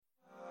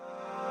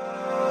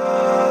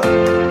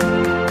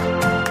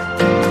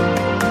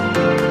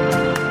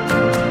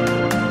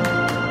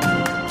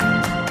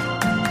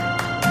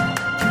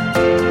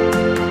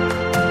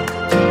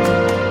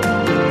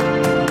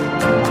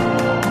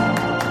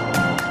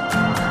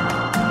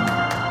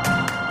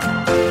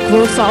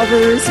Growth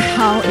Solvers,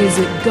 how is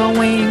it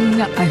going?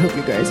 I hope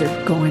you guys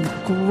are going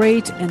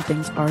great and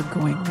things are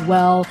going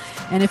well.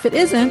 And if it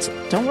isn't,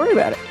 don't worry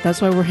about it.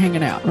 That's why we're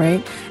hanging out,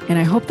 right? And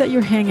I hope that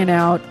you're hanging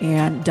out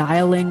and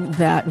dialing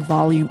that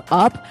volume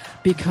up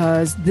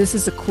because this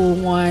is a cool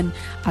one.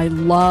 I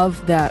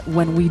love that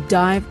when we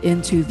dive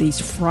into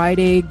these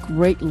Friday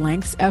Great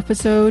Lengths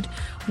episode,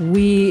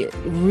 we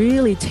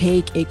really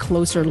take a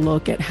closer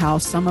look at how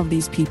some of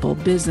these people,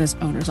 business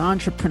owners,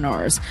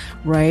 entrepreneurs,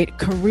 right,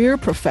 career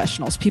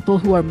professionals, people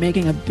who are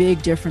making a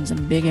big difference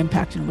and big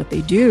impact in what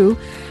they do,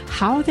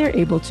 how they're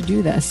able to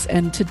do this.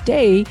 And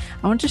today,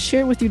 I want to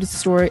share with you the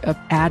story of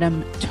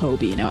Adam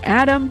Toby. Now,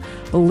 Adam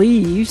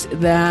believes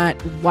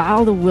that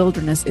while the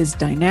wilderness is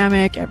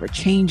dynamic,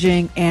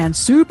 ever-changing, and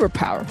super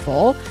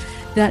powerful,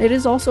 that it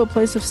is also a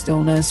place of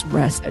stillness,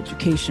 rest,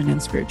 education,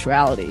 and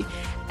spirituality.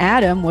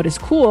 Adam, what is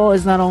cool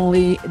is not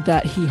only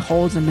that he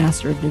holds a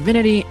Master of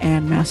Divinity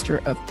and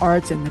Master of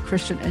Arts in the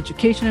Christian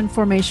Education and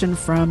Formation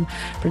from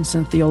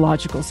Princeton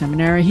Theological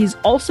Seminary, he's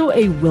also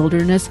a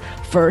wilderness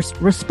first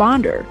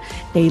responder,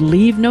 a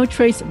Leave No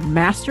Trace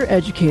Master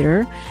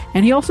Educator,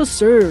 and he also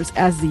serves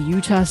as the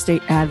Utah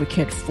State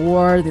Advocate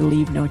for the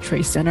Leave No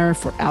Trace Center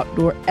for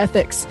Outdoor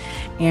Ethics.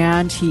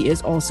 And he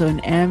is also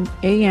an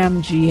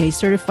AMGA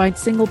certified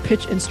single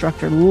pitch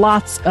instructor.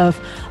 Lots of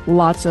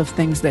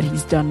things that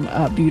he's done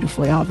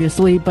beautifully,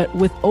 obviously, but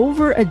with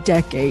over a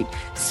decade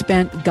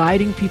spent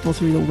guiding people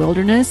through the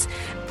wilderness,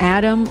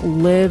 Adam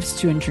lives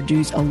to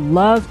introduce a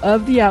love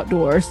of the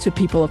outdoors to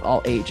people of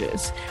all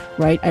ages,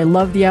 right? I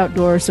love the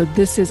outdoors, so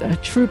this is a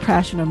true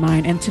passion of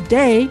mine. And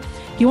today,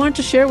 he wanted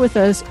to share with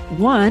us,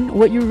 one,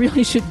 what you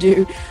really should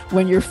do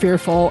when you're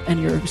fearful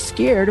and you're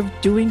scared of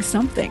doing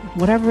something,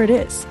 whatever it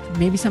is,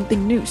 maybe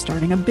something new,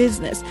 starting a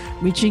business,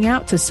 reaching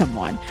out to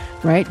someone,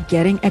 right?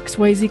 Getting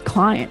XYZ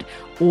client,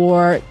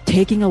 or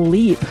taking a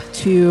leap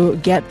to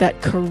get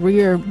that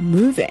career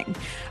moving,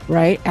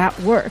 right, at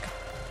work.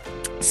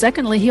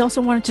 Secondly, he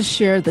also wanted to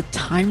share the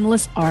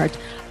timeless art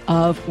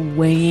of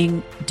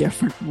weighing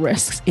different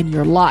risks in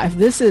your life.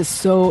 This is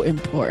so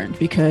important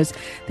because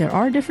there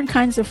are different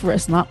kinds of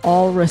risks. Not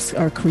all risks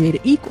are created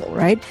equal,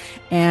 right?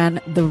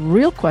 And the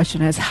real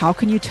question is, how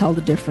can you tell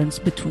the difference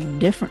between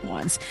different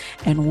ones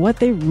and what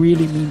they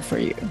really mean for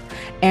you?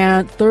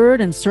 And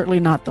third, and certainly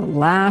not the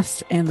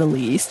last and the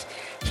least,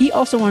 he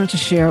also wanted to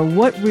share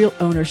what real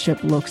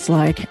ownership looks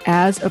like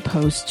as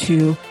opposed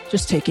to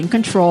just taking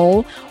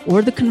control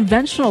or the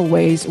conventional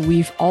ways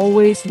we've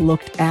always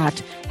looked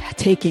at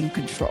taking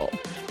control,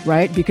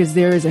 right? Because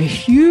there is a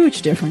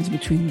huge difference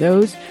between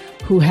those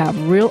who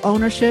have real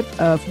ownership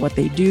of what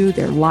they do,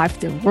 their life,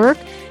 their work,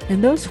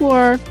 and those who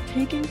are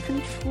taking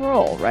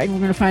control, right? And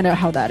we're going to find out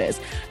how that is.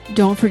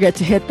 Don't forget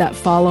to hit that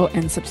follow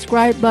and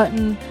subscribe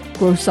button.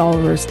 Growth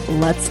Solvers,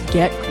 let's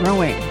get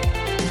growing.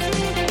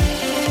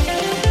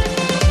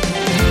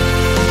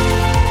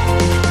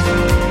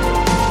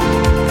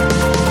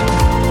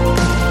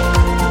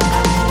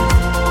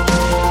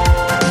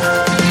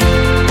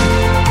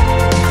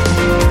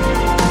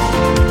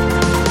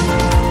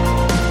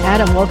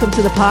 Adam, welcome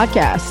to the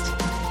podcast.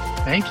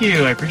 Thank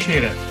you. I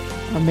appreciate it.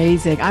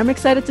 Amazing. I'm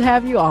excited to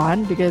have you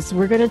on because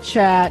we're going to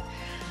chat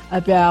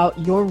about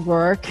your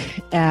work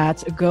at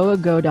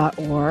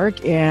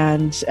goago.org,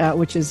 and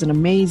which is an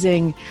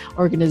amazing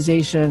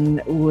organization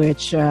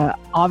which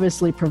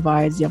obviously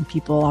provides young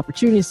people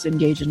opportunities to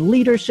engage in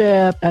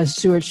leadership,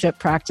 stewardship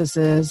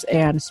practices,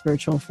 and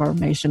spiritual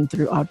formation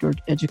through outdoor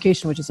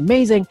education, which is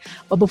amazing.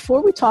 But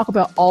before we talk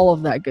about all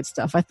of that good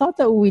stuff, I thought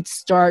that we'd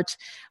start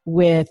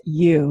with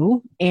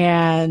you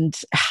and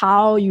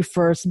how you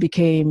first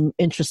became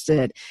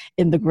interested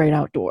in the great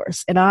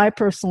outdoors. And I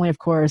personally, of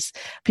course,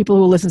 people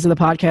who listen to the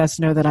podcast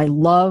know that I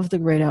love the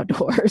great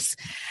outdoors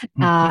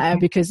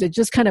because it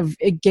just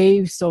it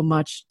gave so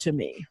much to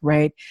me,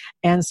 right?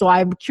 And so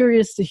I'm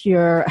curious to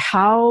hear,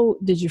 how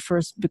did you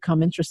first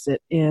become interested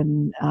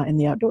in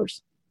the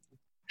outdoors?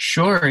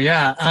 Sure,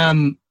 yeah.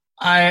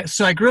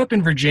 I grew up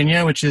in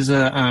Virginia, which is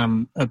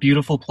a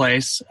beautiful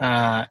place,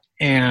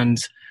 and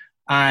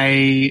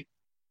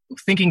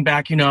thinking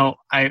back,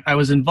 I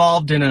was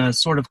involved in a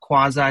sort of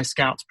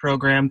quasi-scouts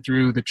program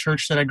through the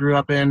church that I grew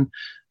up in,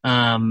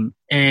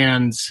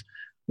 and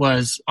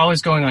was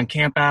always going on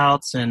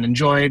campouts and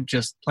enjoyed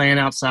just playing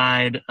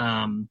outside.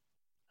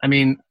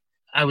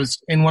 I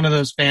was in one of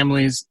those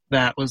families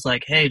that was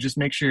like, hey, just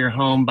make sure you're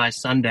home by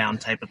sundown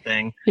type of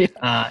thing.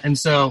 Yeah. And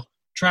so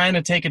trying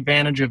to take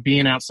advantage of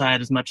being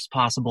outside as much as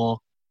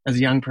possible as a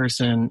young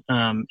person.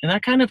 And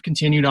that kind of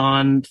continued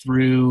on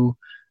through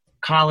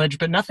college,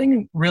 but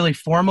nothing really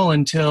formal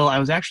until I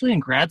was actually in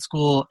grad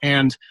school,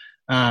 and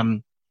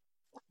I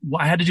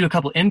had to do a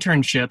couple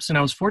internships, and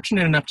I was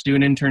fortunate enough to do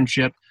an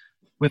internship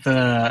with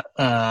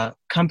a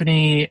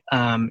company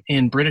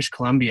in British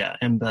Columbia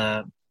in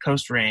the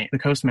Coast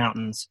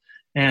Mountains,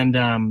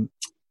 and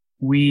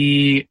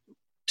we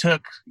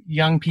took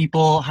young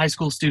people, high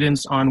school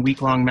students, on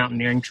week-long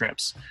mountaineering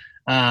trips,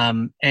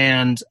 and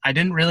I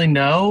didn't really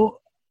know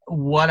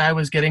what I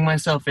was getting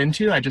myself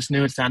into. I just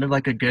knew it sounded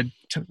like a good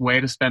way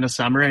to spend a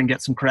summer and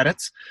get some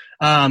credits.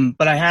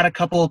 But I had a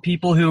couple of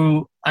people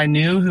who I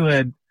knew who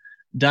had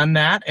done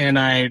that, and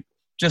I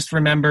just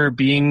remember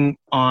being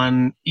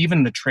on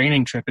even the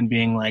training trip and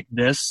being like,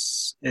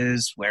 this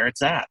is where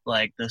it's at.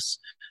 Like this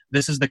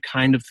is the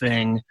kind of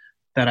thing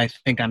that I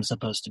think I'm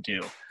supposed to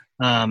do.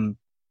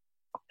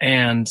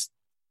 And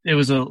it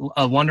was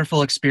a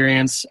wonderful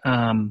experience.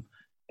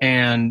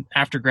 And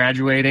after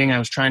graduating, I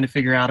was trying to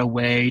figure out a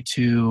way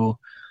to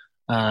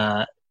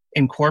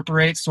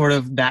incorporate sort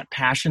of that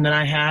passion that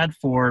I had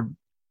for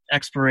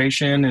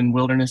exploration in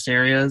wilderness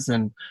areas,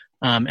 and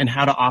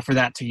how to offer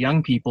that to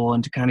young people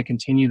and to kind of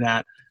continue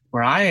that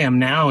where I am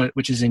now,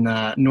 which is in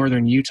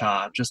northern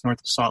Utah, just north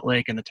of Salt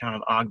Lake in the town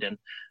of Ogden.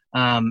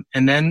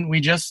 And then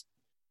we just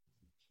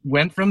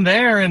went from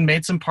there and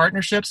made some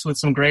partnerships with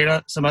some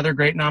other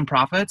great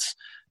nonprofits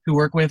who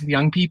work with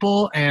young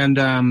people.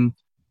 And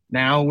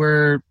now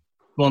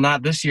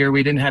not this year.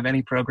 We didn't have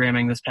any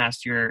programming this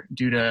past year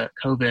due to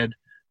COVID.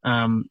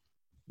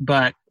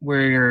 But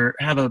we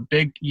have a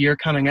big year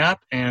coming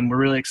up, and we're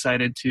really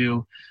excited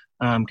to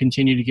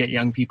continue to get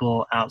young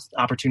people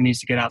opportunities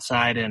to get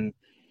outside and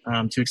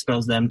to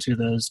expose them to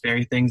those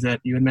very things that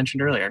you had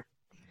mentioned earlier.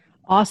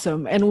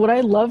 Awesome. And what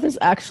I love is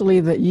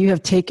actually that you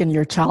have taken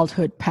your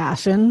childhood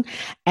passion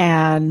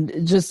and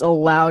just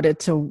allowed it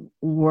to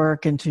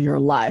work into your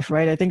life,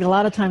 right? I think a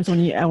lot of times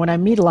when I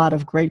meet a lot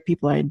of great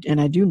people, and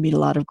I do meet a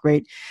lot of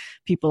great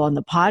people on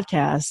the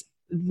podcast,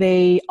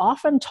 they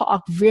often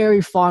talk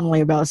very fondly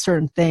about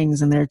certain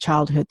things in their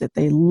childhood that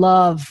they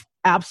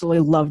absolutely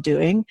love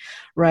doing,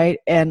 right?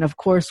 And of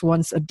course,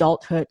 once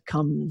adulthood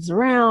comes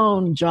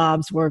around,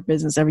 jobs, work,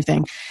 business,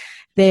 everything,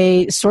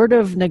 they sort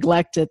of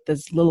neglected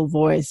this little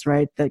voice,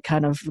 right, that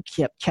kind of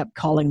kept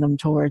calling them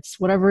towards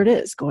whatever it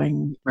is,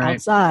 going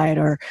outside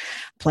or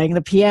playing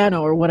the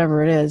piano or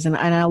whatever it is. And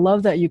I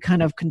love that you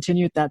kind of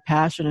continued that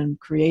passion and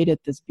created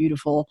this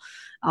beautiful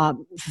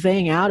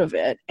thing out of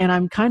it. And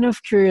I'm kind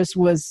of curious,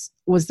 was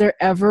there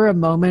ever a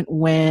moment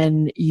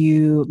when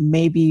you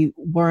maybe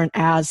weren't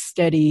as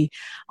steady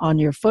on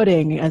your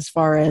footing as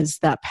far as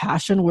that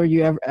passion?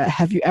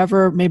 Have you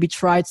ever maybe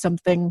tried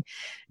something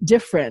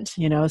different,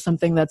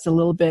 something that's a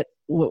little bit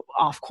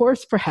off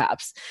course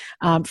perhaps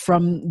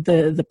from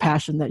the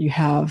passion that you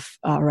have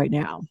right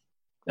now?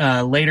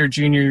 Later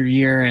junior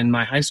year in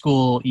my high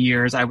school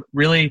years, I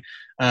really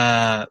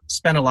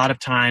spent a lot of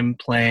time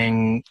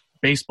playing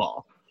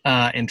baseball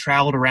and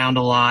traveled around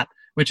a lot,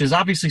 which is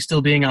obviously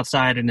still being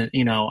outside. And,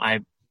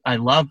 I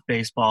loved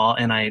baseball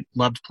and I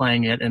loved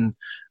playing it. And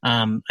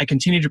I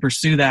continued to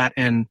pursue that.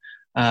 And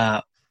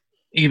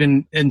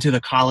even into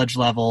the college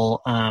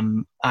level,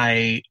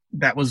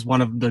 that was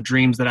one of the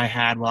dreams that I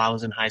had while I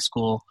was in high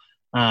school.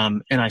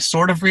 And I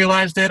sort of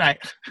realized it.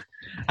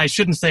 I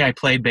shouldn't say I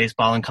played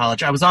baseball in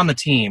college. I was on the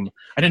team.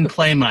 I didn't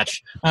play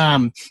much.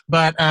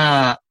 But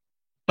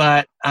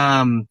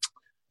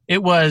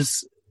it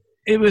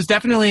was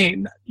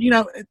definitely,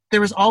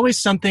 there was always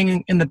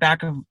something in the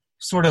back of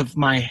sort of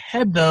my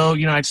head, though.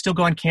 I'd still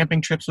go on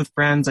camping trips with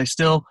friends. I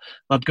still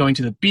loved going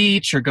to the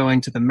beach or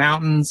going to the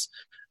mountains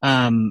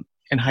and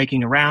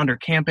hiking around or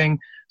camping.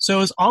 So it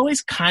was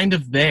always kind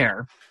of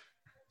there.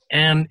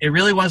 And it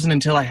really wasn't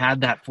until I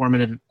had that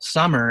formative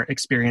summer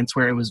experience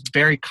where it was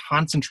very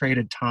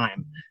concentrated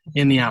time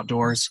in the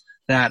outdoors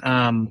that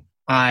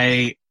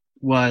I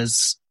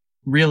was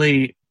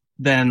really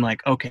then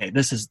like, okay,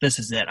 this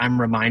is it. I'm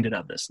reminded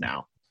of this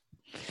now.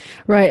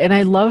 Right. And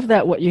I love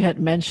that what you had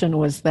mentioned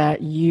was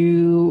that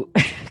you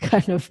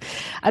kind of,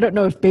 I don't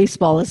know if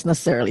baseball is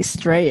necessarily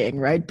straying,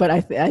 right? But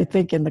I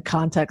think in the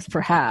context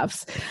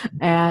perhaps.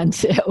 And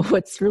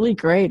what's really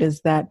great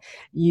is that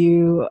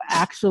you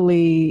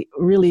actually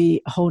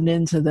really honed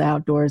into the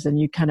outdoors and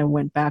you kind of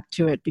went back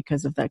to it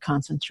because of that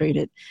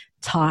concentrated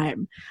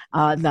time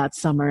that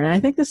summer. And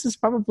I think this is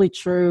probably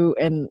true.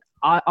 And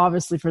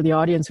obviously for the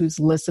audience who's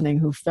listening,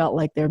 who felt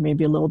like they're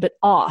maybe a little bit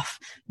off,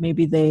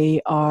 maybe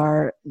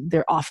they're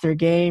off their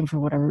game for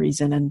whatever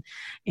reason,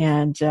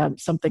 and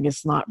something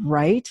is not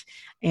right.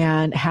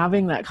 And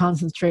having that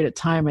concentrated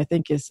time, I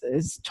think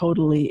is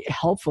totally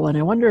helpful. And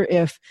I wonder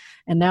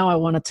and now I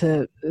wanted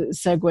to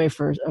segue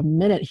for a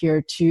minute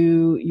here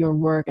to your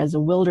work as a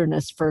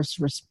wilderness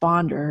first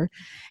responder.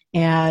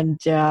 And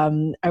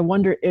I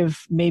wonder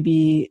if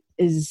maybe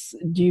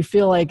do you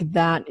feel like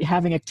that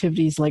having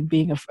activities like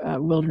being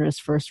a wilderness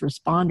first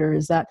responder,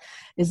 is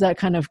that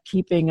kind of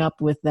keeping up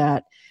with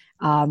that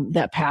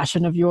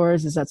passion of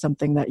yours? Is that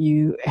something that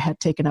you had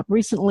taken up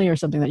recently or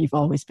something that you've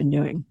always been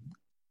doing?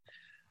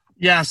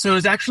 Yeah, so it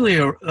was actually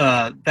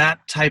that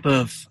type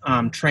of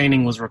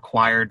training was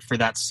required for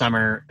that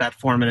summer, that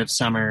formative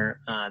summer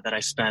that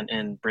I spent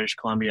in British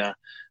Columbia.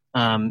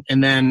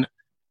 And then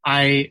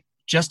I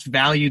just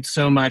valued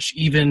so much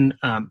even,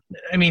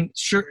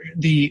 sure,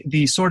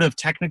 the sort of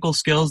technical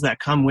skills that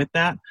come with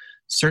that.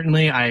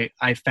 Certainly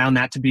I found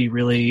that to be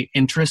really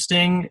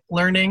interesting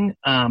learning.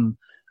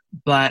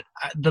 But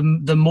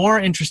the more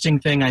interesting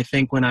thing, I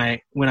think, when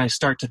I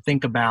start to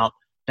think about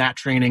that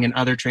training and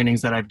other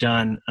trainings that I've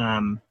done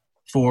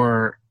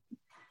for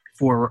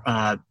for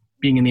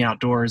being in the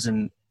outdoors,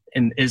 and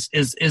is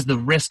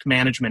the risk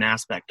management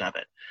aspect of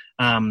it.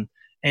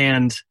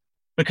 And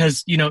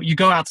because, you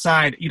go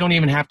outside, you don't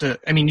even have to,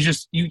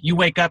 you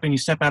wake up and you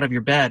step out of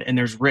your bed and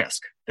there's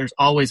risk. There's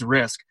always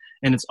risk,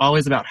 and it's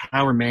always about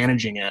how we're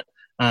managing it.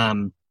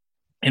 And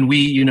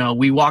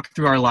we walk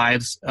through our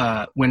lives,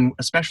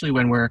 especially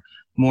when we're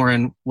more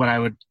in what I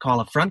would call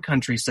a front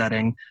country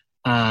setting,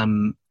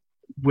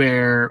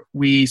 where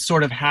we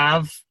sort of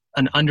have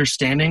an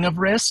understanding of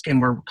risk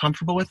and we're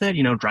comfortable with it,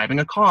 driving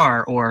a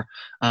car or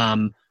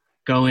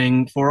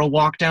going for a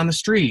walk down the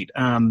street.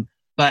 So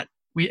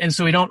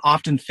we don't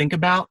often think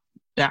about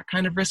that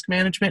kind of risk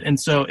management. And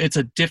so it's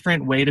a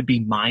different way to be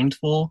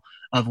mindful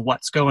of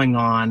what's going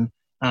on,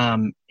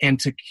 and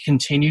to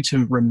continue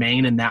to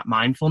remain in that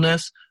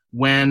mindfulness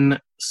when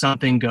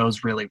something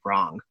goes really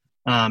wrong.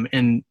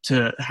 And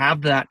to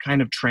have that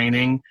kind of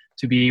training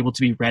to be able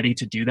to be ready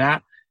to do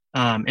that,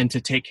 and to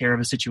take care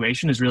of a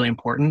situation is really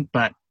important.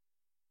 But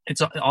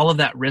it's all of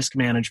that risk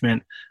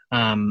management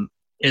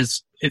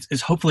is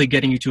hopefully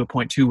getting you to a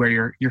point too where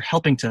you're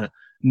helping to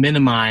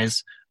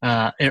mitigate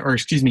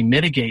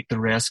the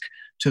risk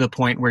to the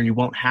point where you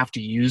won't have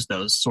to use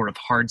those sort of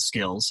hard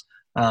skills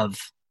of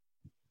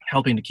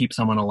helping to keep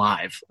someone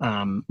alive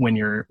when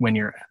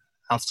you're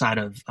outside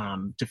of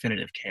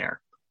definitive care.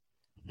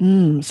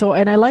 So,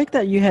 and I like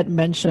that you had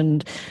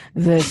mentioned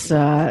this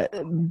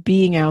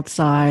being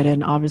outside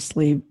and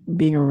obviously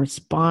being a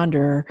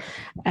responder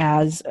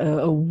as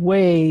a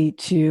way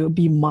to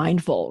be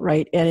mindful,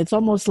 right? And it's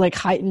almost like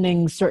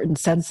heightening certain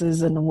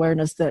senses and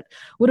awareness that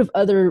would have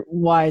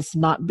otherwise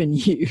not been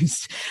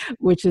used,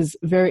 which is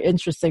very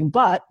interesting.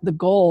 But the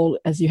goal,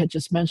 as you had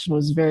just mentioned,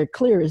 was very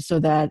clear, is so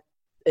that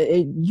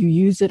you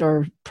use it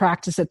or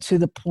practice it to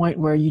the point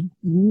where you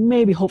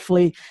maybe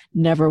hopefully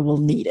never will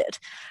need it.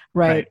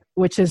 Right.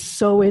 Which is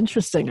so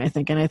interesting, I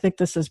think. And I think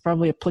this is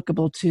probably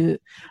applicable to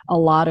a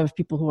lot of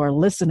people who are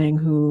listening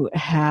who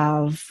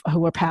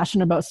are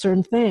passionate about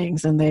certain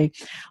things and they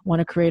want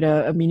to create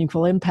a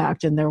meaningful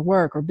impact in their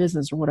work or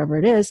business or whatever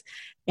it is.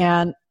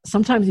 And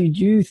sometimes you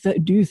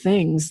do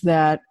things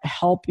that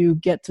help you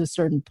get to a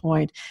certain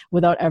point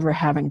without ever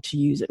having to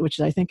use it, which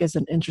I think is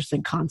an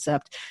interesting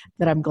concept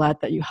that I'm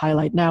glad that you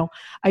highlight. Now,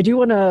 I do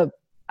want to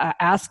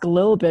ask a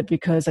little bit,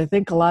 because I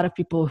think a lot of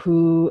people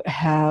who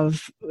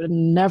have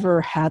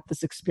never had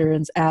this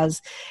experience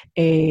as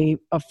a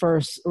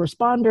first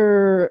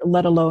responder,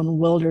 let alone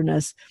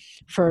wilderness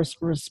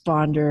first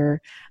responder,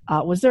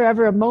 was there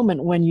ever a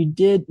moment when you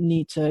did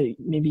need to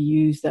maybe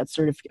use that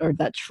or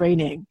that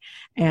training,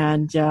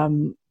 and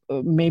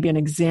maybe an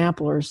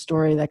example or a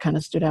story that kind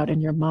of stood out in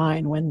your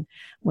mind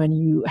when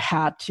you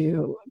had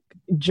to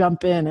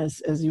jump in,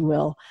 as you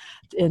will,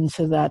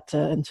 into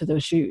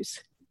those shoes?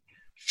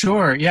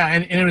 Sure. Yeah.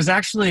 And it was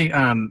actually,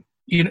 I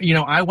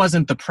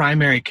wasn't the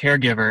primary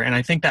caregiver, and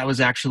I think that was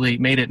actually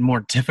made it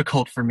more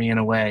difficult for me in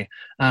a way.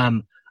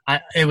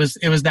 It was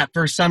that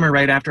first summer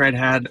right after I'd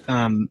had,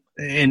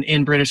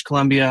 in British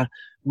Columbia,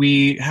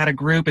 we had a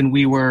group, and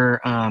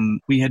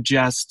we had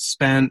just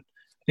spent,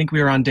 I think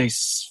we were on day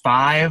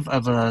 5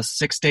 of a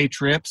 6-day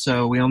trip.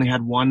 So we only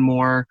had one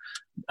more,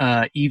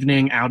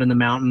 evening out in the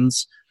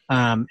mountains.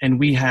 And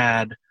we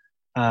had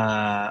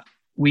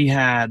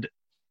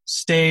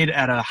stayed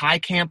at a high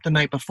camp the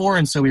night before,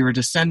 and so we were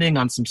descending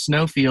on some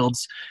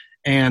snowfields,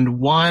 and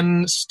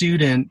one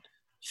student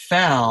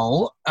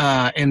fell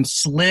and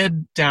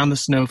slid down the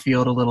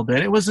snowfield a little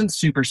bit. It wasn't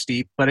super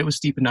steep, but it was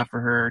steep enough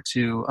for her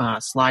to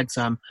slide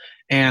some.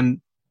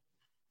 And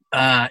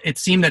it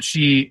seemed that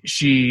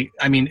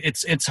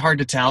it's hard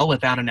to tell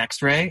without an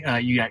X-ray.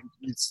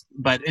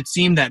 But it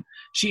seemed that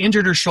she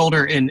injured her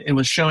shoulder and it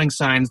was showing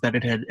signs that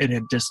it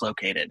had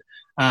dislocated.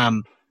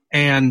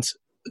 And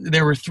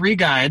there were 3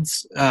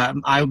 guides,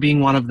 I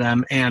being one of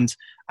them. And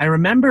I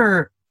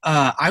remember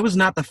I was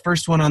not the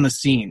first one on the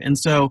scene. And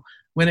so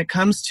when it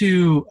comes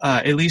to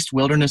at least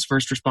wilderness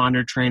first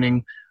responder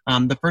training,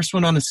 the first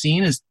one on the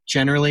scene is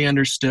generally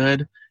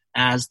understood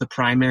as the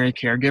primary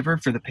caregiver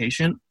for the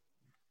patient.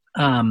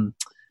 And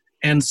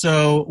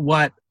so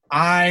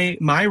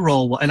my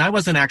role, and I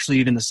wasn't actually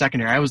even the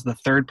secondary, I was the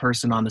third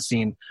person on the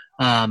scene.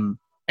 And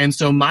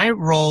so my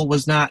role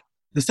was not,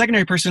 the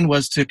secondary person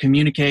was to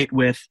communicate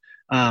with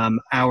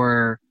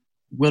our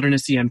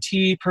wilderness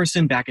EMT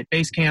person back at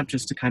base camp,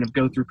 just to kind of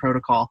go through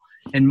protocol.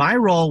 And my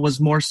role was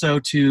more so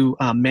to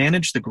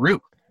manage the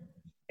group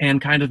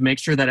and kind of make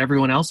sure that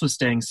everyone else was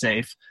staying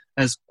safe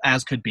as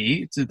could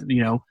be,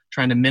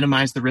 trying to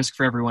minimize the risk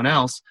for everyone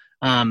else.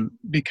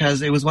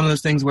 Because it was one of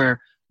those things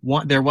where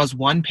there was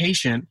one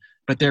patient,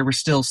 but there were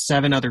still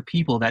 7 other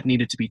people that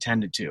needed to be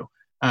tended to.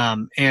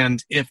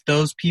 And if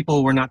those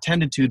people were not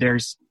tended to,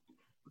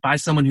 by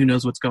someone who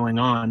knows what's going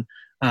on,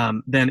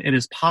 then it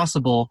is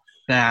possible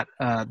that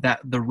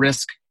the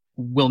risk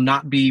will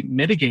not be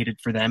mitigated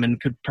for them and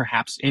could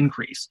perhaps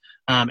increase.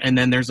 And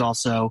then there's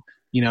also,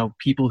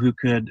 people who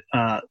could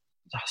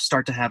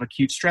start to have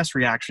acute stress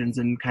reactions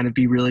and kind of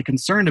be really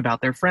concerned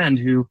about their friend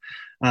who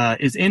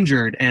is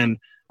injured. And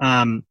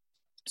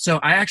so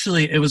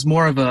it was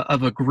more of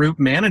a group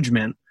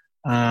management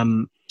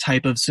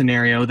type of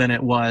scenario than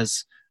it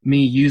was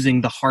me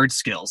using the hard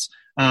skills.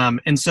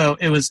 And so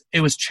it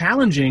was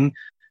challenging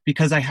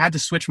because I had to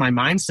switch my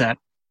mindset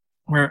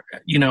where,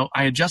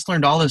 I had just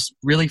learned all this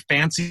really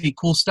fancy,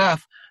 cool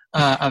stuff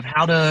of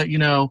how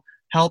to,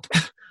 help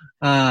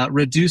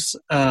reduce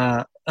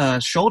a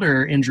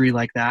shoulder injury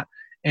like that.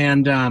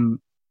 And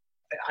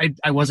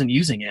I wasn't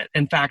using it.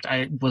 In fact,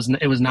 it was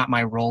not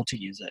my role to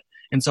use it.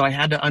 And so I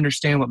had to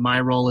understand what my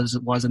role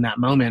was in that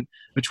moment,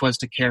 which was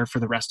to care for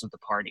the rest of the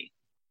party.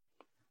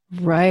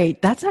 Right.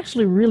 That's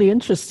actually really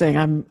interesting.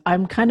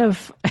 I'm kind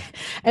of,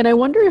 and I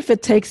wonder if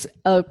it takes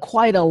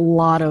quite a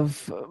lot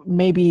of,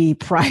 maybe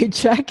pride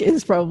check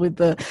is probably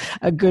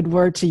a good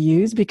word to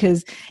use,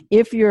 because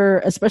if you're,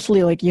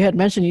 especially like you had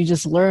mentioned, you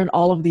just learn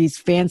all of these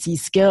fancy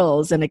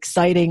skills and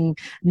exciting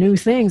new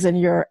things,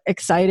 and you're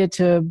excited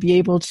to be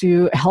able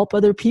to help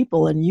other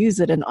people and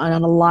use it in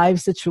on a live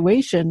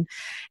situation.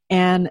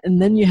 And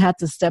then you had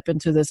to step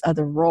into this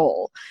other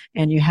role,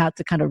 and you had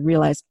to kind of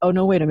realize, oh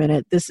no, wait a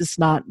minute, this is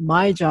not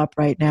my job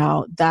right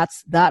now.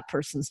 That's that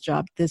person's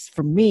job. This,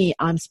 for me,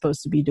 I'm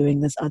supposed to be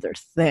doing this other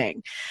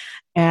thing.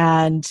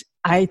 And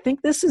I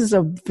think this is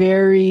a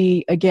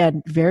very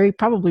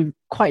probably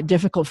quite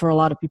difficult for a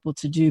lot of people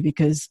to do,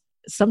 because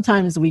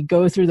sometimes we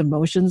go through the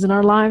motions in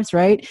our lives,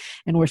 right?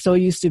 And we're so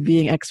used to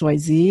being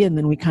XYZ, and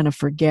then we kind of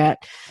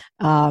forget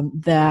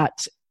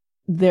that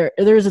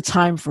there's a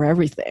time for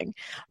everything,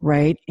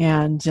 right?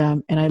 And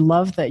I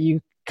love that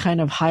you kind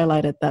of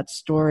highlighted that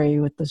story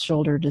with the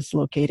shoulder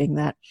dislocating,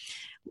 that,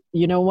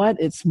 you know what,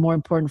 it's more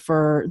important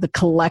for the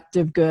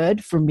collective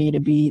good for me to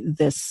be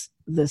this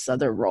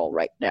other role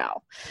right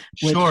now.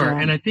 Sure.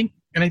 And I think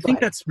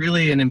that's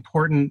really an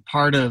important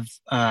part of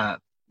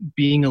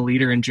being a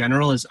leader in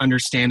general, is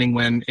understanding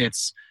when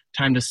it's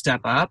time to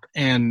step up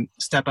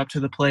to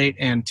the plate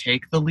and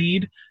take the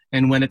lead,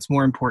 and when it's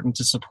more important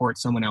to support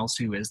someone else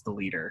who is the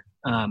leader.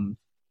 And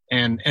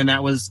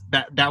that was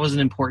an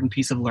important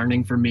piece of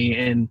learning for me,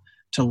 and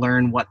to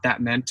learn what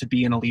that meant to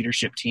be in a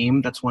leadership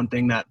team. That's one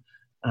thing that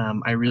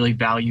I really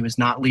value, is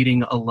not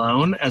leading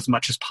alone as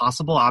much as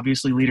possible.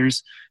 Obviously,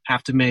 leaders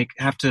have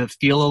to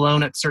feel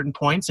alone at certain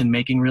points and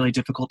making really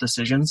difficult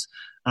decisions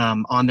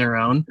on their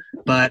own.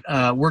 But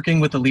working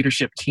with a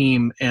leadership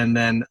team and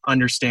then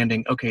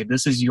understanding, okay,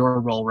 this is your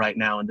role right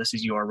now, and this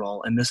is your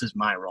role, and this is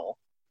my role.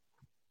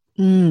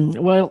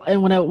 Well,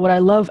 and what I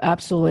love,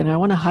 absolutely, and I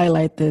want to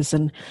highlight this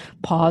and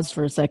pause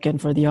for a second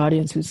for the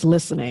audience who's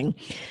listening,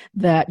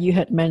 that you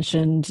had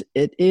mentioned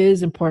it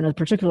is important,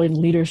 particularly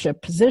in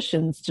leadership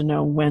positions, to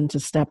know when to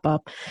step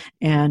up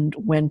and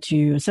when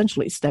to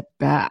essentially step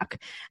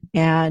back.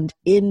 And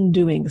in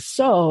doing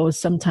so,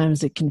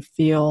 sometimes it can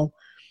feel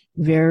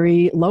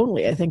very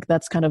lonely. I think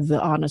that's kind of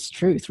the honest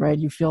truth, right?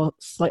 You feel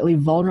slightly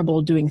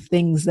vulnerable doing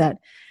things that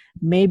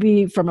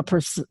maybe from a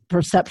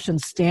perception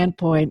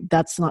standpoint,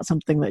 that's not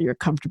something that you're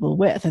comfortable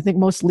with. I think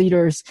most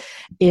leaders,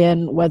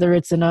 in whether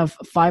it's in a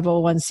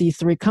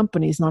 501c3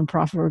 companies,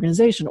 nonprofit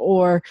organization,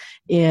 or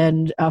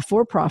in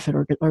for-profit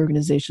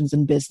organizations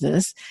and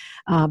businesses,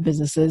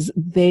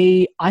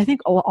 they, I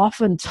think,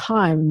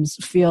 oftentimes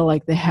feel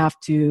like they have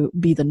to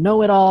be the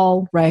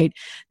know-it-all, right?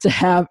 To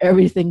have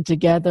everything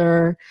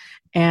together.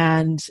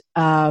 And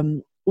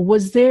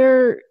was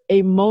there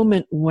a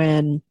moment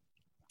when,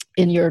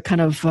 in your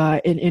kind of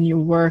in your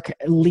work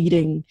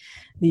leading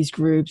these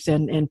groups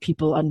and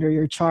people under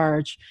your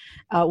charge,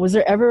 was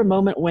there ever a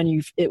moment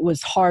when it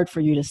was hard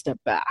for you to step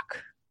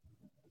back?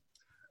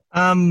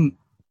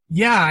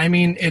 Yeah, I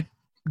mean, it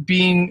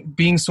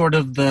being sort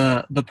of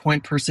the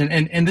point person,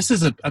 and this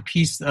is a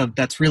piece of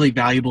that's really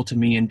valuable to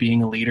me in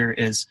being a leader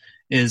is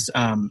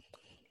and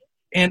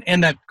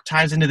that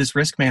ties into this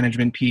risk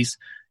management piece,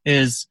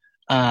 is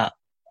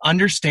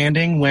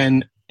understanding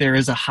when there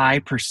is a high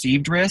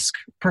perceived risk,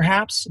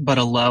 perhaps, but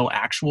a low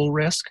actual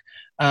risk,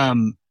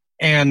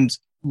 and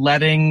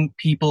letting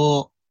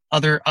people,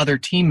 other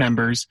team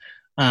members,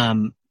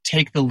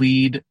 take the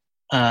lead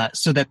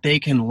so that they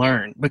can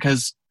learn.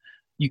 Because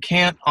you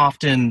can't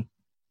often,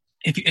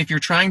 if you're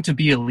trying to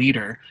be a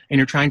leader and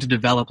you're trying to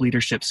develop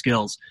leadership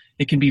skills,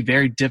 it can be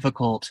very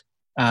difficult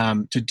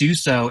to do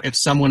so if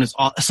someone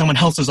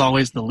else is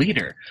always the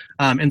leader.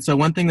 And so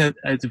one thing that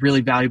is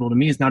really valuable to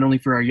me is not only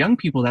for our young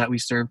people that we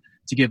serve,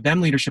 to give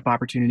them leadership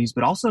opportunities,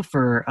 but also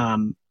for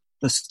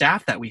the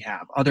staff that we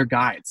have, other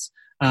guides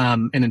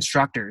and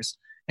instructors.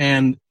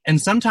 And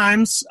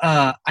sometimes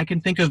I can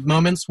think of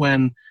moments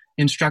when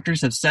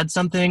instructors have said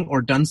something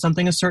or done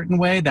something a certain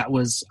way I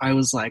was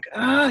like,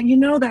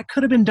 that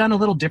could have been done a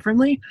little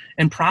differently,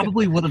 and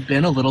probably would have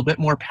been a little bit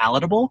more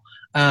palatable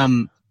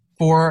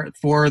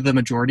for the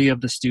majority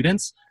of the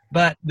students.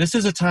 But this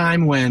is a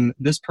time when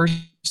this person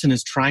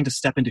is trying to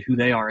step into who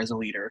they are as a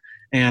leader.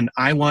 And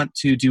I want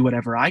to do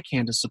whatever I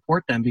can to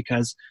support them,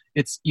 because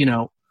it's,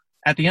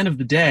 at the end of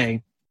the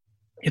day,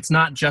 it's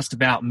not just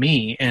about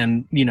me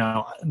and,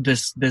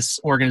 this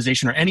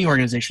organization or any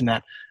organization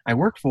that I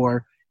work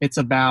for. It's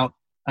about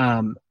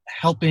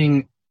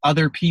helping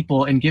other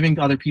people and giving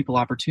other people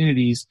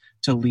opportunities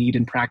to lead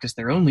and practice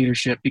their own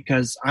leadership,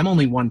 because I'm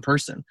only one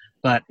person.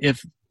 But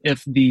if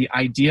if the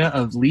idea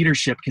of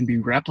leadership can be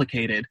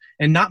replicated,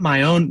 and not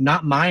my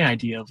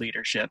idea of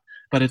leadership,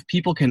 but if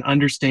people can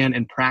understand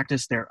and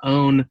practice their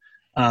own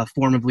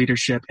form of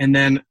leadership, and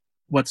then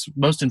what's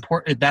most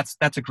important,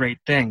 that's a great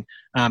thing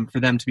for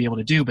them to be able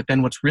to do. But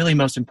then what's really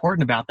most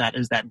important about that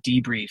is that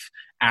debrief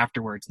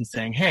afterwards and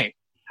saying, hey,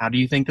 how do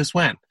you think this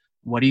went?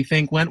 What do you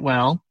think went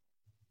well?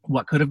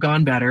 What could have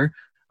gone better?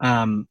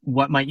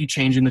 What might you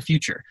change in the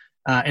future?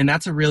 And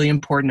that's a really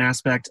important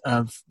aspect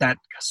of that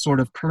sort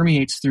of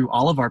permeates through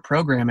all of our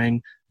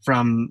programming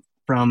from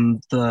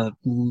the,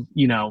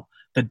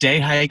 the day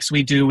hikes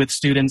we do with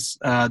students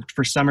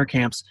for summer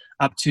camps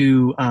up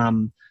to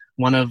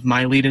one of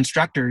my lead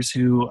instructors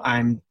who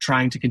I'm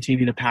trying to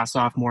continue to pass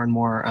off more and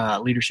more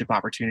leadership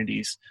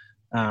opportunities.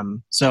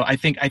 So I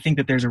think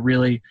that there's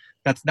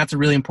that's a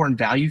really important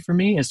value for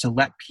me, is to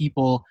let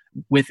people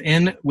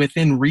within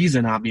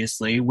reason,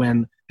 obviously,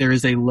 when there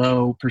is a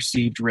low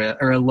perceived risk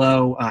or a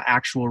low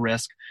actual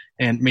risk,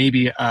 and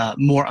maybe a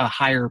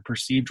higher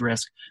perceived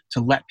risk,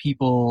 to let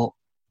people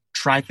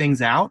try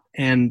things out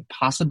and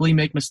possibly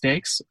make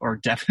mistakes, or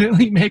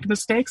definitely make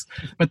mistakes,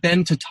 but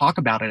then to talk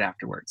about it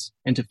afterwards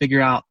and to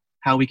figure out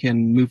how we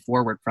can move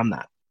forward from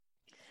that.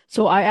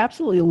 So I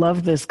absolutely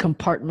love this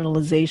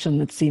compartmentalization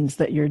that seems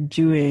that you're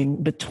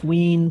doing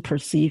between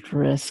perceived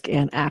risk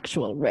and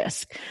actual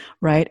risk,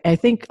 right? I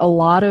think a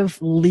lot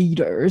of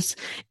leaders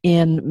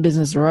in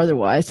business or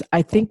otherwise,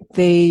 I think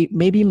they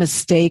maybe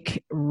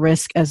mistake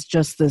risk as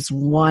just this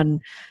one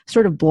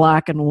sort of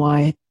black and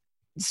white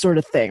sort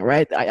of thing,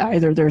 right?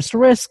 Either there's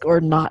risk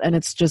or not, and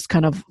it's just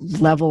kind of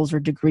levels or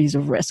degrees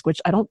of risk, which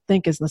I don't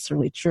think is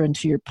necessarily true. And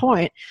to your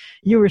point,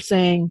 you were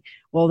saying,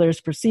 well,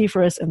 there's perceived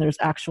risk and there's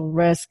actual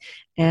risk.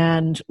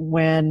 And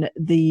when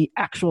the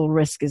actual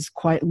risk is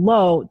quite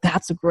low,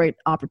 that's a great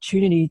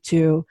opportunity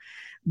to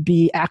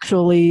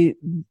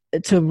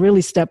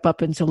really step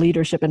up into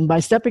leadership. And by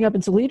stepping up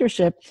into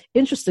leadership,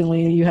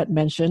 interestingly, you had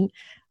mentioned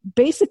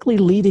basically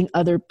leading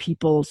other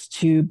people's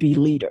to be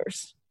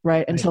leaders,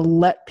 right? And to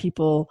let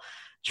people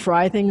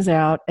try things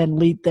out and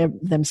lead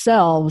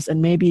themselves,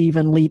 and maybe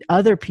even lead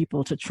other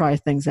people to try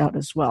things out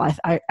as well.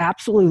 I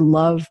absolutely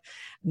love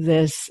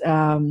this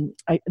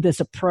this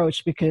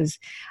approach, because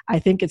I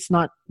think it's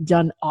not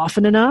done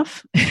often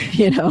enough,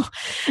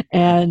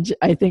 and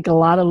I think a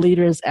lot of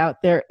leaders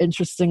out there,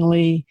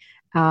 interestingly,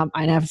 and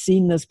I've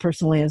seen this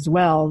personally as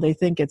well, they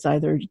think it's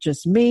either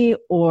just me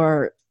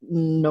or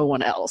no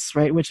one else,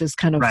 right? Which is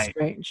kind of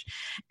strange.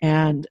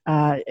 And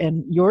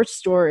your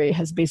story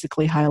has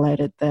basically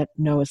highlighted that,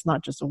 no, it's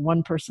not just a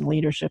one-person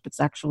leadership.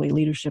 It's actually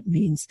leadership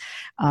means,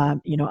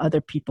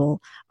 other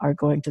people are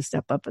going to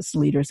step up as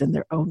leaders in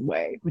their own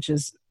way, which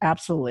is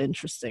absolutely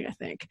interesting, I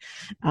think,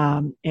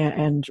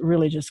 and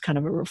really just kind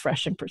of a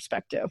refreshing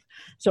perspective.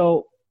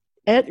 So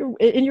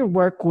in your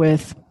work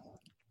with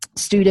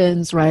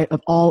students, right,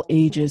 of all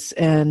ages,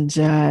 and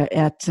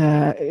at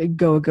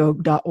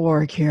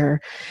goago.org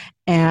here.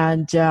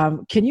 And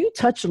can you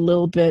touch a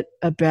little bit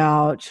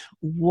about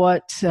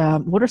what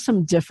are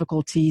some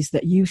difficulties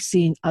that you've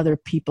seen other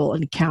people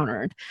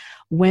encountered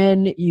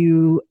when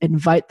you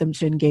invite them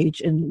to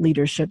engage in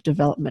leadership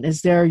development?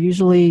 Is there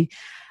usually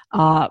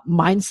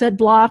mindset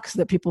blocks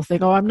that people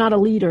think, oh, I'm not a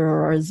leader?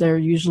 Or are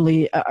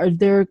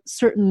there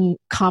certain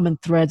common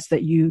threads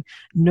that you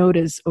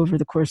notice over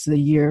the course of the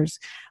years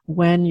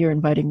when you're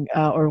inviting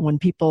or when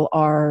people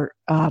are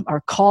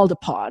called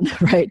upon,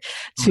 right,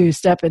 to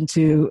step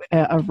into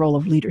a role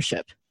of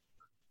leadership?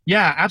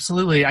 Yeah,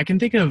 absolutely. I can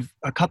think of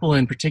a couple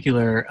in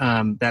particular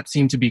that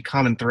seem to be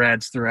common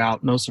threads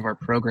throughout most of our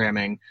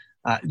programming.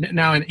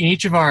 Now, in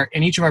each of our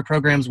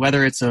programs,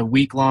 whether it's a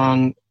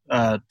week-long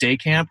day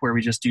camp where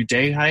we just do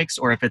day hikes,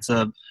 or if it's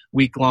a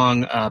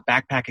week-long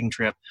backpacking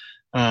trip,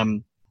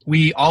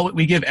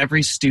 we give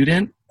every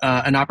student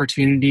an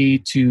opportunity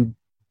to,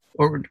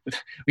 or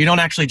we don't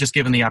actually just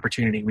give them the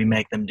opportunity, we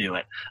make them do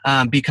it,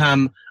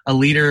 become a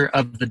leader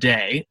of the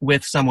day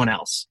with someone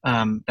else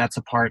that's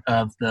a part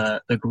of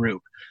the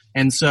group.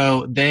 And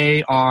so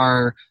they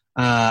are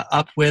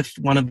up with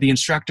one of the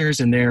instructors,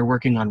 and they're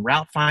working on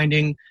route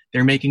finding.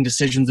 They're making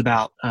decisions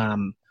about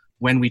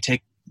when we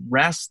take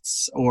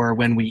rests, or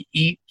when we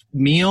eat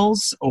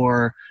meals,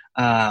 or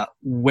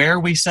where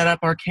we set up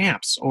our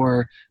camps,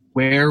 or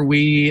where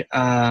we,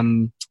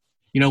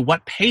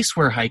 what pace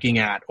we're hiking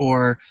at,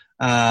 or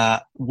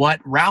what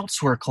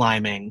routes we're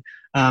climbing.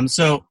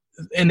 So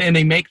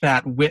they make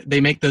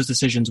those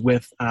decisions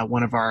with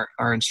one of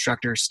our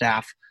instructor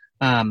staff,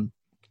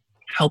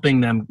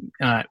 helping them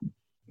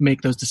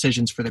make those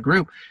decisions for the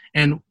group.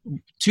 And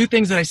two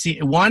things that I see: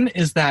 one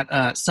is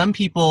that some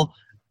people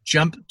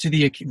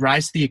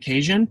rise to the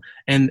occasion,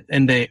 and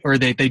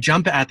they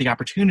jump at the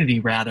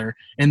opportunity rather,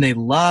 and they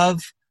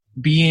love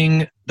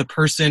being the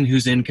person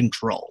who's in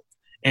control.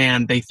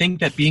 And they think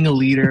that being a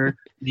leader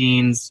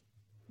means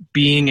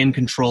being in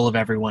control of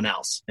everyone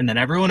else, and then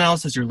everyone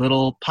else is your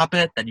little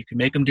puppet that you can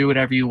make them do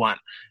whatever you want.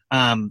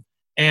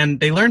 And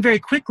they learn very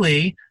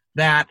quickly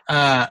that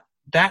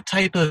that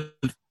type of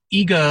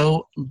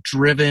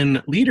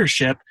ego-driven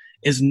leadership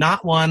is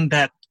not one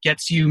that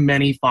gets you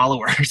many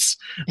followers.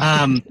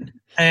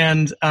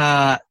 And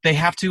they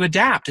have to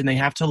adapt, and they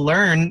have to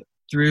learn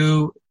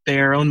through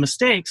their own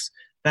mistakes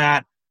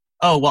that,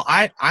 oh, well,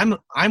 I'm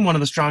one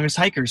of the strongest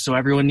hikers, so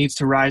everyone needs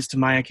to rise to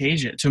my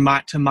occasion, to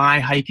my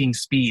hiking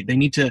speed. They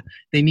need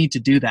to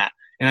do that,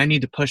 and I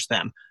need to push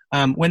them.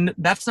 When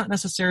that's not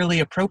necessarily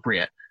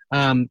appropriate,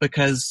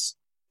 because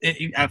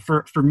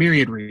for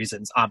myriad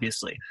reasons,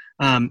 obviously.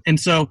 And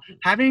so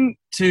having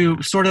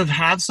to sort of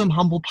have some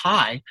humble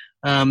pie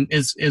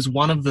is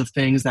one of the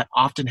things that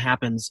often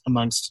happens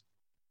amongst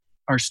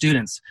our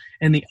students.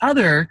 And the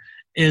other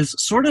is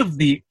sort of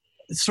the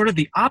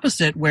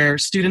opposite, where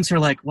students are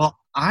like, well,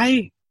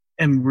 I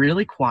am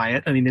really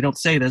quiet. I mean, they don't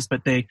say this,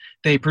 but they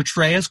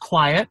portray as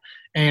quiet,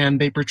 and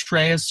they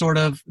portray as sort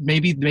of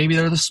maybe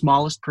they're the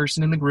smallest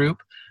person in the group,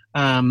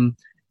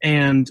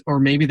 or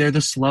maybe they're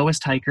the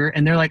slowest hiker,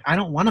 and they're like, I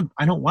don't want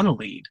to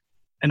lead,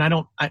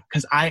 and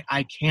because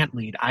I can't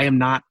lead.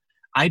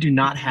 I do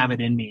not have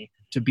it in me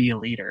to be a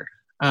leader.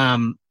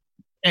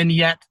 And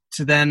yet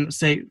to then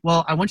say,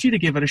 well, I want you to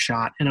give it a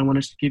shot, and I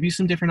want to give you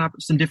some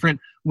different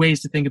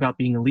ways to think about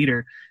being a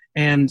leader,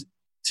 and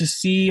to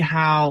see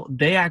how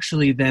they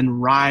actually then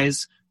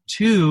rise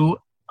to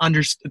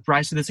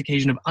this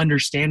occasion of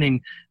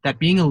understanding that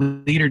being a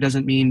leader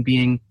doesn't mean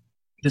being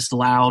this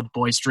loud,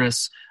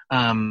 boisterous,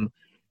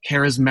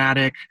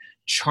 charismatic,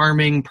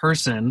 charming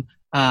person,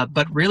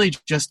 but really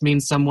just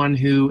means someone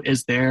who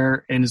is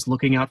there and is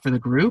looking out for the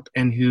group,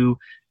 and who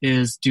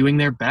is doing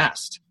their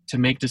best to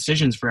make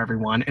decisions for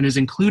everyone, and is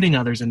including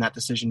others in that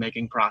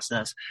decision-making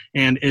process,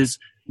 and is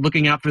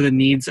looking out for the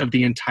needs of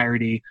the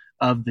entirety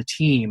of the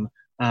team.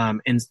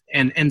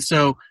 And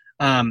so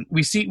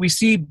we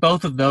see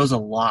both of those a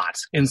lot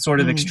in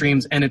sort of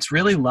extremes, and it's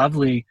really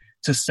lovely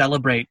to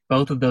celebrate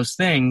both of those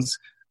things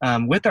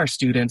with our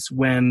students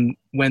when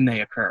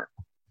they occur.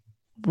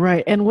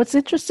 Right. And what's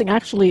interesting,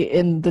 actually,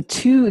 in the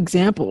two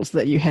examples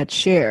that you had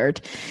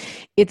shared,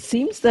 it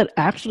seems that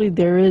actually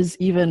there is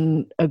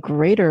even a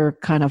greater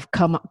kind of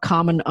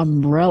common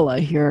umbrella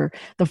here.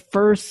 The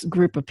first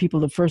group of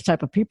people, the first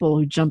type of people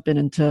who jump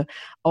into,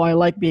 oh, I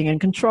like being in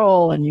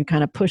control, and you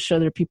kind of push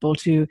other people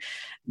to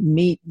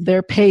meet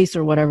their pace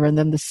or whatever. And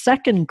then the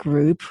second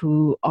group,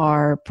 who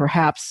are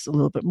perhaps a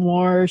little bit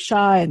more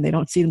shy and they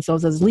don't see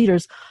themselves as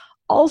leaders,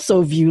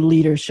 also view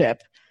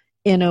leadership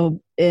in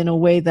a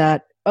way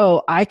that,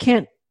 oh, I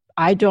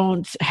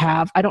don't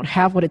have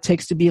what it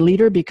takes to be a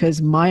leader,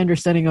 because my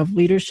understanding of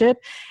leadership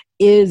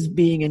is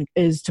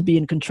to be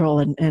in control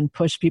and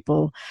push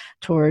people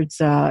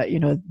towards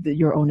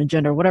your own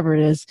agenda or whatever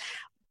it is.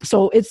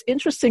 So it's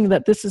interesting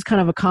that this is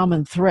kind of a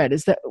common thread.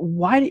 Is that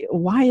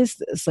why is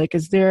this? Like,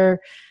 is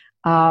there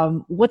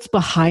what's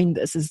behind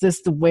this? Is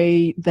this the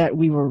way that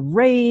we were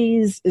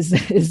raised? Is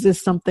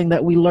this something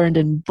that we learned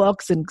in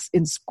books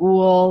in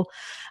school,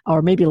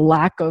 or maybe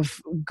lack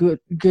of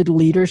good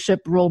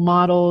leadership role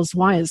models?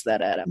 Why is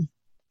that, Adam?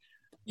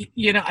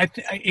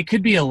 It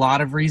could be a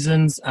lot of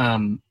reasons.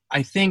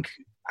 I think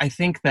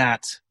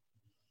that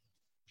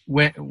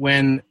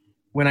when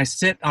I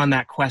sit on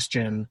that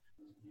question,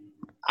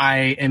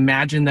 I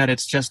imagine that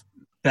it's just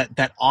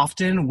that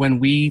often when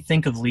we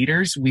think of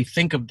leaders, we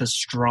think of the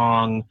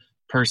strong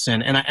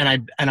person, and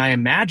I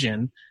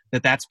imagine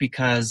that that's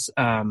because,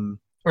 and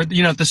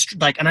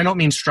I don't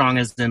mean strong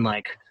as in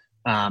like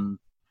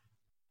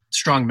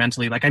strong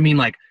mentally. Like, I mean,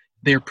 like,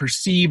 they're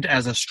perceived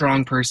as a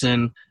strong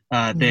person.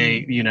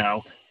 They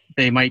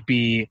might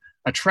be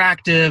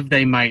attractive.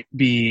 They might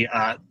be,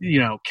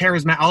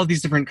 charismatic. All of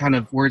these different kind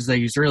of words I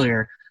used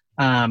earlier.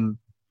 And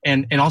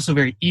also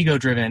very ego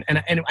driven.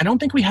 And I don't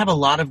think we have a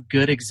lot of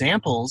good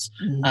examples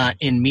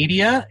in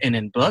media and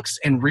in books,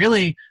 and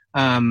really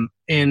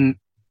in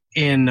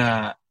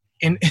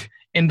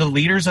the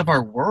leaders of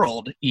our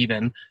world.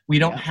 Even we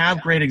don't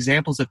have great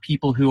examples of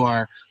people who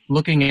are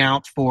looking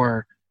out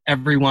for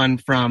everyone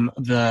from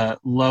the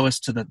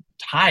lowest to the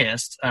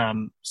highest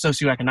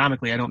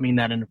socioeconomically. I don't mean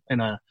that in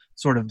a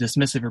sort of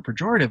dismissive or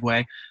pejorative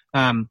way.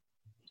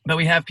 But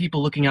we have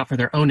people looking out for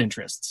their own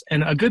interests.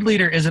 And a good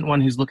leader isn't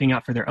one who's looking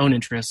out for their own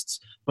interests,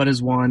 but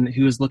is one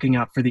who is looking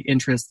out for the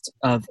interests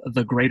of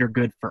the greater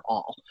good for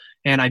all.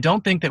 And I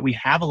don't think that we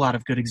have a lot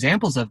of good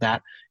examples of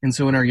that. And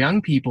so when our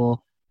young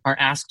people are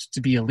asked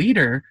to be a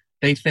leader,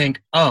 they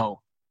think, oh,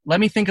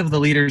 let me think of the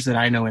leaders that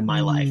I know in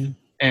my life.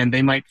 And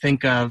they might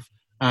think of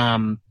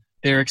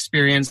their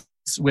experience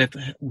with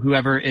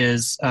whoever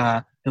is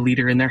the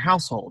leader in their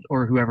household,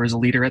 or whoever is a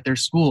leader at their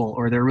school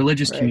or their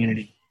religious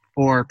community,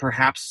 or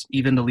perhaps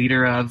even the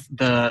leader of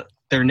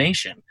their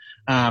nation.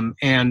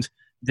 And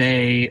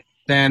they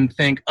then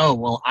think, oh,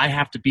 well, I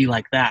have to be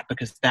like that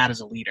because that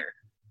is a leader.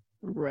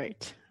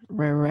 Right.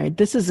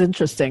 This is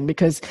interesting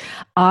because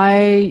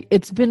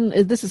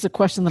this is a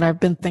question that I've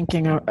been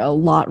thinking a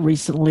lot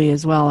recently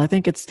as well. I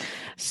think it's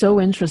so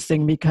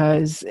interesting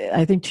because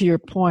I think, to your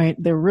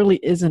point, there really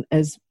isn't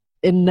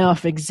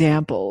enough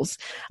examples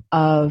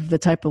of the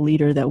type of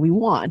leader that we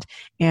want.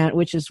 And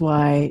which is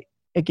why,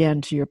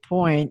 again, to your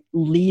point,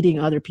 leading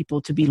other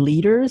people to be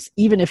leaders,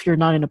 even if you're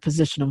not in a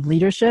position of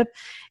leadership,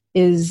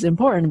 is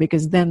important,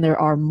 because then there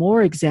are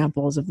more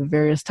examples of the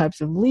various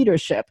types of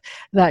leadership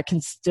that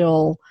can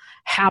still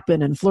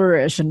happen and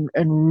flourish and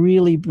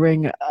really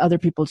bring other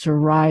people to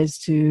rise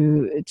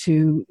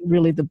to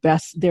really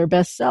their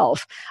best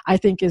self, I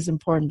think is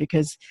important.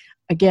 Because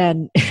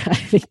again, I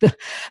think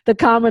the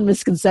common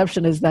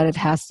misconception is that it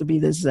has to be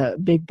this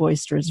big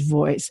boisterous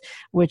voice,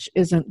 which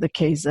isn't the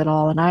case at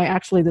all. And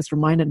this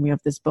reminded me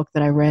of this book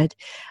that I read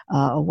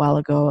a while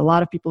ago. A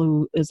lot of people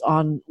who is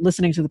on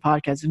listening to the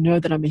podcast know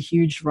that I'm a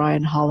huge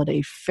Ryan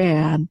Holiday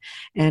fan,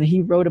 and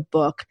he wrote a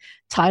book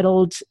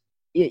titled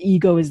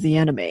Ego is the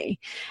Enemy,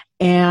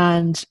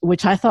 and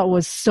which I thought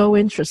was so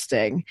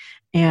interesting.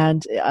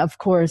 And of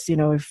course,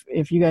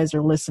 if you guys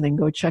are listening,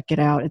 go check it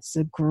out. It's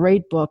a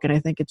great book, and I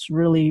think it's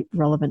really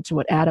relevant to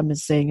what Adam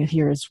is saying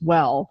here as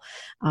well,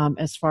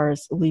 as far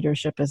as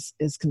leadership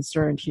is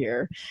concerned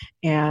here.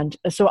 And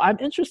so I'm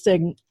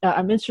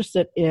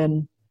interested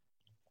in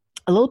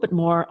a little bit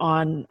more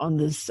on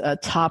this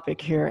topic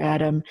here,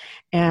 Adam.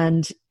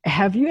 And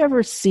have you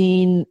ever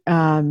seen,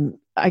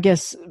 I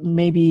guess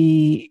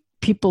maybe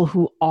people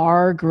who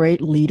are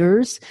great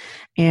leaders,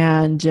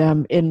 and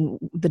in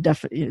the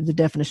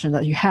definition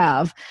that you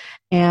have,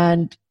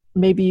 and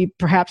maybe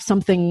perhaps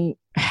something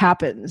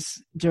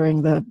happens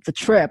during the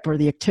trip or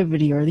the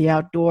activity or the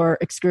outdoor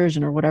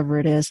excursion or whatever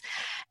it is,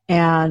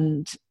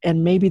 and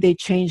maybe they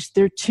change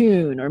their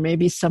tune, or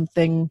maybe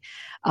something,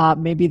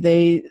 maybe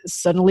they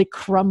suddenly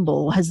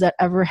crumble. Has that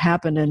ever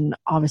happened? And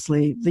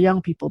obviously the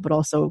young people, but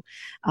also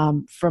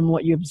from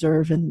what you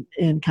observe in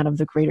kind of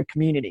the greater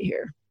community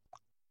here.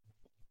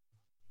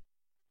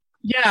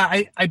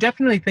 Yeah, I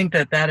definitely think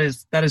that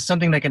is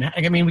something that can.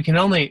 I mean,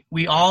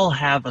 we all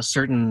have a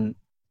certain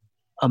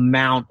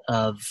amount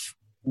of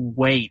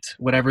weight,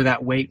 whatever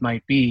that weight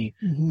might be,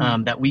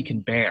 that we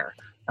can bear,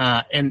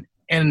 and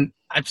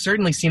I've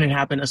certainly seen it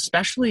happen,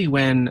 especially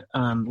when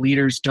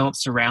leaders don't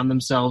surround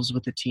themselves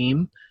with a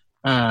team,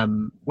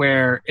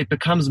 where it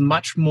becomes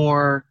much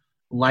more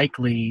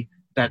likely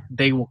that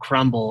they will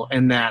crumble,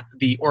 and that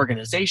the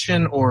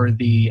organization or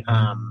the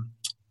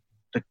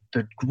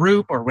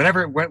group or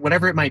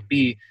whatever it might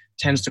be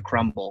tends to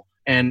crumble.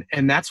 And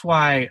that's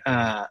why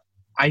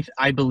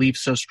I believe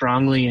so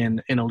strongly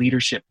in a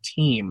leadership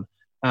team.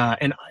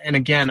 And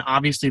again,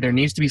 obviously there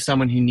needs to be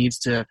someone who needs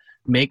to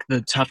make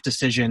the tough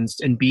decisions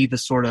and be the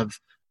sort of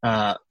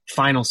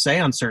final say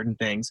on certain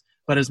things.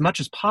 But as much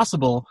as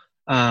possible,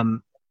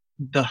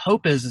 the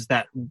hope is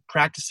that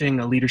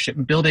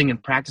building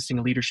and practicing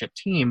a leadership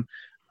team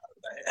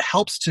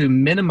helps to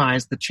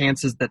minimize the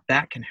chances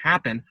that can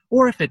happen.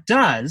 Or if it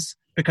does,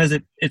 because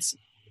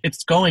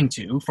it's going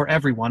to for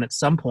everyone at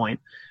some point,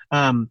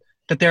 that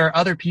there are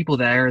other people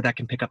there that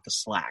can pick up the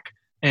slack,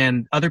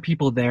 and other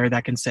people there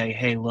that can say,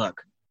 hey,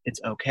 look,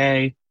 it's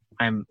okay.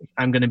 I'm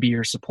going to be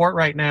your support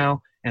right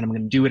now, and I'm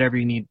going to do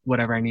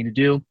whatever I need to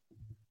do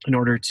in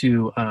order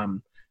to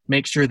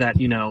make sure that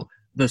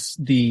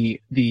the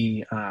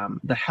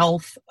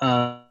health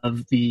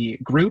of the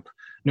group,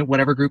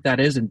 whatever group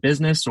that is, in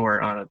business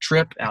or on a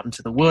trip out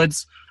into the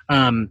woods,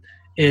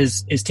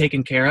 is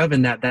taken care of,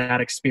 and that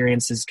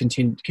experience is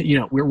continued.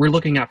 We're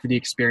looking out for the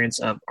experience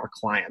of our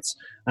clients,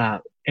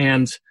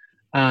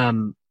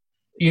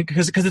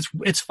 because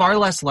it's far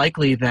less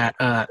likely that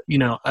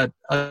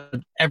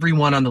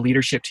everyone on the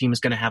leadership team is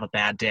going to have a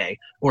bad day,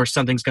 or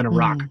something's going to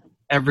rock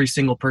every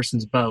single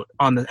person's boat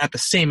at the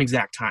same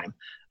exact time.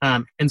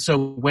 And so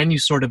when you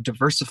sort of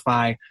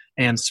diversify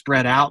and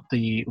spread out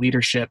the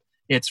leadership,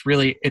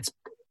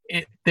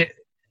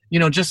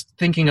 just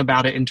thinking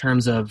about it in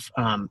terms of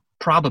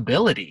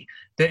probability,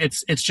 that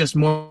it's just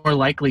more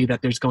likely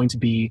that there's going to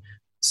be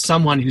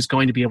someone who's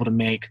going to be able to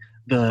make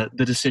the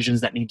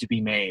decisions that need to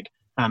be made,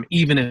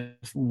 even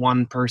if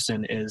one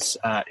person is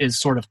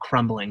sort of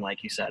crumbling,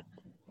 like you said.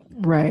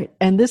 Right.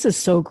 And this is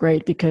so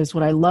great, because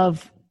what I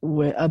love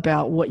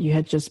about what you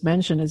had just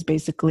mentioned is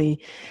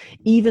basically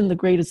even the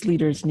greatest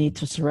leaders need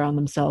to surround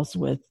themselves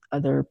with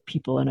other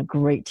people and a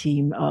great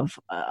team of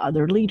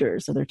other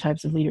leaders, other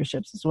types of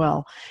leaderships as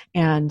well.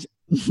 And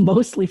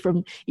mostly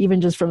from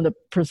the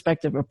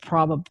perspective of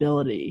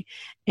probability.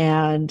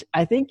 And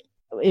I think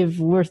if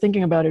we're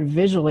thinking about it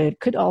visually, it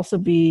could also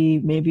be,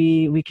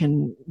 maybe we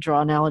can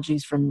draw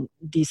analogies from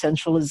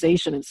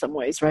decentralization in some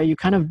ways, right? You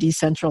kind of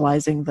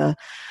decentralizing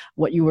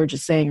what you were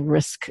just saying,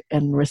 risk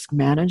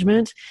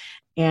management.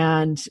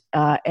 And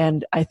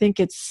I think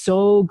it's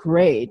so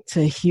great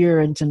to hear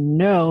and to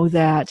know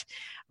that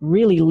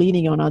really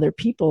leaning on other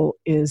people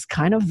is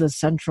kind of the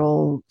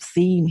central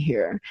theme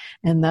here.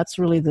 And that's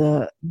really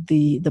the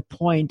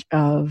point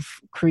of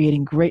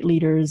creating great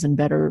leaders and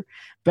better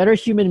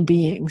human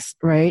beings,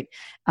 right?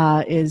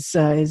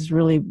 Is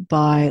really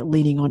by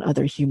leaning on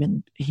other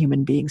human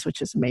beings, which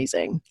is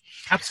amazing.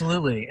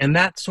 Absolutely. And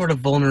that sort of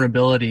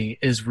vulnerability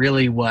is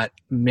really what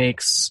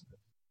makes,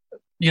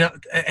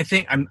 I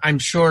think I'm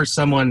sure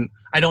someone,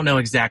 I don't know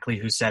exactly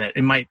who said it.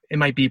 It might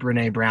be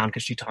Brené Brown,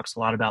 because she talks a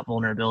lot about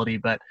vulnerability,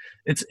 but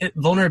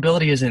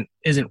vulnerability isn't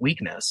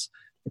weakness.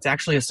 It's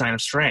actually a sign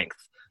of strength.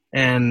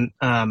 And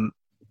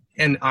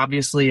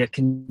obviously it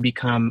can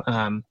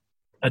become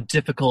a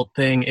difficult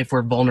thing if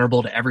we're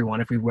vulnerable to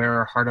everyone, if we wear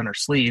our heart on our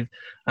sleeve.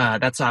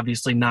 That's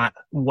obviously not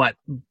what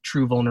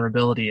true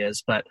vulnerability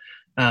is, but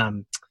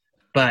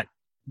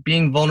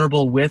being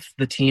vulnerable with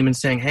the team and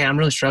saying, hey, I'm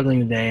really struggling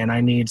today and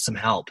I need some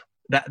help.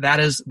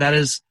 That's,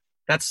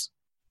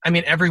 I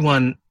mean,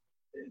 everyone,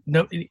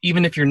 no,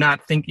 even if you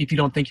don't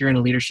think you're in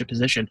a leadership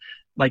position,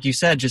 like you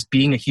said, just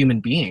being a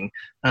human being,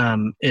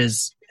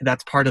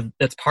 that's part of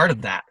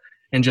that.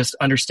 And just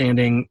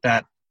understanding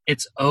that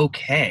it's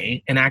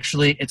okay, and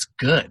actually it's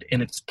good,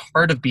 and it's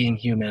part of being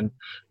human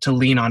to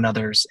lean on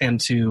others and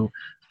to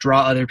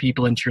draw other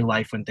people into your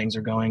life when things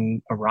are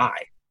going awry.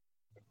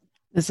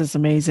 This is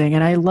amazing.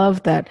 And I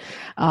love that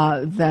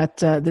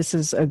this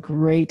is a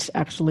great,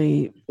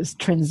 actually,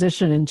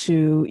 transition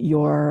into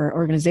your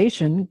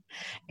organization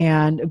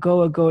and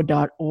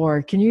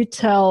goago.org. Can you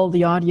tell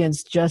the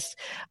audience just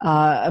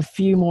a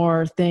few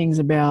more things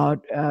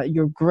about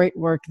your great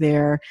work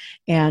there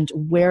and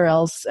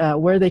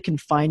where they can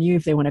find you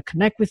if they want to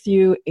connect with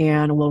you,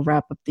 and we'll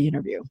wrap up the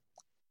interview.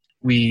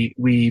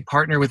 We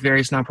partner with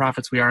various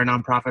nonprofits. We are a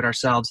nonprofit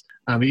ourselves.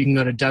 You can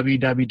go to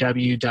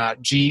www.goago.org.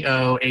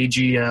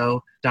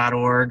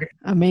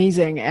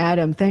 Amazing.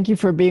 Adam, thank you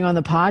for being on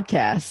the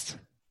podcast.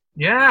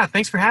 Yeah,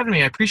 thanks for having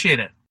me. I appreciate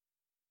it.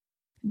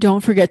 Don't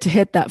forget to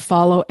hit that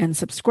follow and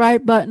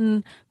subscribe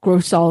button.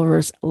 Growth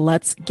Solvers,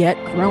 let's get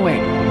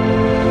growing.